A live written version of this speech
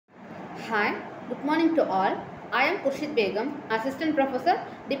Hi, good morning to all. I am Khurshidh Begam, Assistant Professor,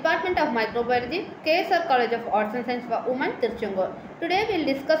 Department of Microbiology, ksrcasw College of Arts and Science for Women, Tiruchendur. Today we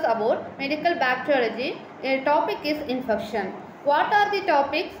will discuss about medical bacteriology. A topic is infection. What are the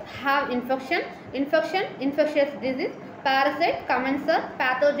topics? Have infection, infectious disease, parasite, commensal,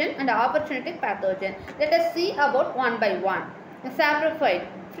 pathogen and opportunistic pathogen. Let us see about one by one. Saprophyte,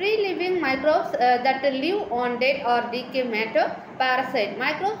 free living microbes that live on dead or decay matter. Parasite,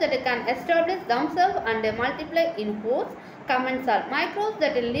 microbes that can establish themselves and multiply in hosts. Commensal, microbes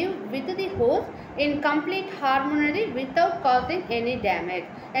that live with the host in complete harmony without causing any damage.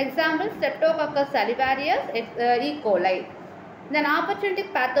 Example, Streptococcus salivarius, E. coli. Then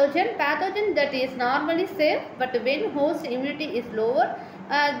opportunistic pathogen that is normally safe, but when host immunity is lower,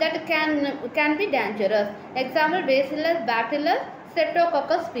 that can be dangerous. Example, Bacillus, Bacillus,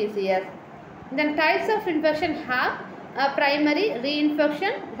 Streptococcus species. Then types of infection have primary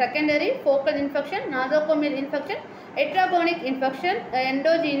reinfection, secondary focal infection, nosocomial infection, heterogonic infection,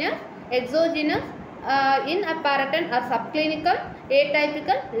 endogenous, exogenous, inapparent or subclinical,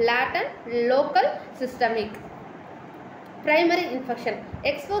 atypical, latent, local, systemic. Primary infection,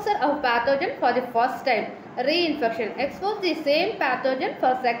 exposure of pathogen for the first time. Reinfection, expose the same pathogen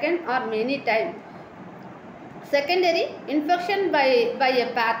for second or many times. Secondary, infection by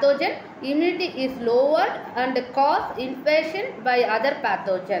a pathogen, immunity is lowered and cause infection by other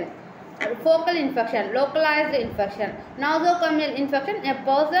pathogen. Focal infection, localized infection. Nosocomial infection, a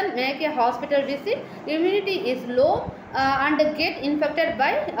person make a hospital visit, immunity is low and get infected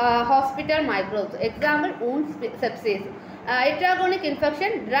by hospital microbes. Example, wound sepsis. Heterogonic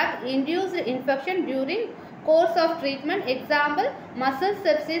infection, drug induced infection during course of treatment. Example, muscle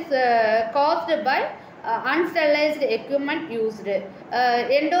sepsis caused by unsterilized equipment used.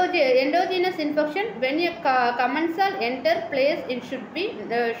 Endogenous infection, when a commensal enter place, it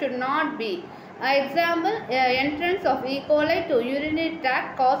should not be. Example, entrance of E. coli to urinary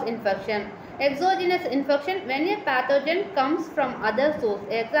tract cause infection. Exogenous infection, when a pathogen comes from other source.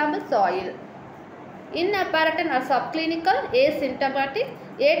 Example, soil. Inapparent or subclinical, asymptomatic.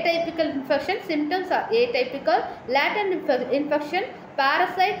 Atypical infection, symptoms are atypical. Latent infection,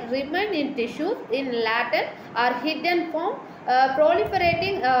 parasite remain in tissues in latent or hidden form,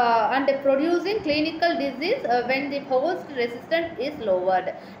 proliferating and producing clinical disease when the host resistance is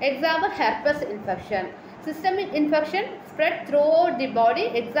lowered. Example, herpes infection. Systemic infection, spread throughout the body.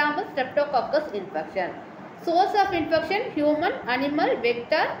 Example, streptococcus infection. Source of infection, human, animal,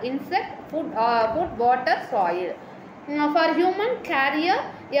 vector, insect, food, water, soil. For human carrier,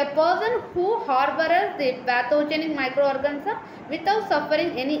 a person who harbors the pathogenic microorganism without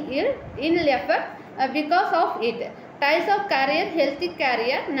suffering any ill effect because of it. Types of carrier, healthy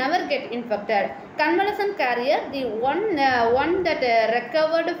carrier never get infected. Convalescent carrier, the one that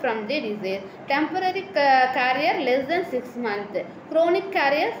recovered from the disease. Temporary carrier, less than 6 months. Chronic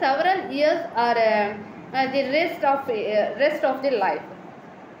carrier, several years or the rest of the life.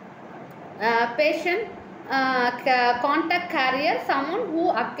 Patient contact carrier, someone who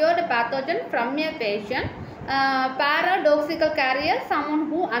acquired a pathogen from a patient. Paradoxical carrier, someone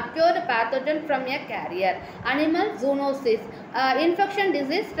who acquired a pathogen from a carrier. Animal zoonosis, infection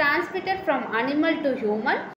disease transmitted from animal to human.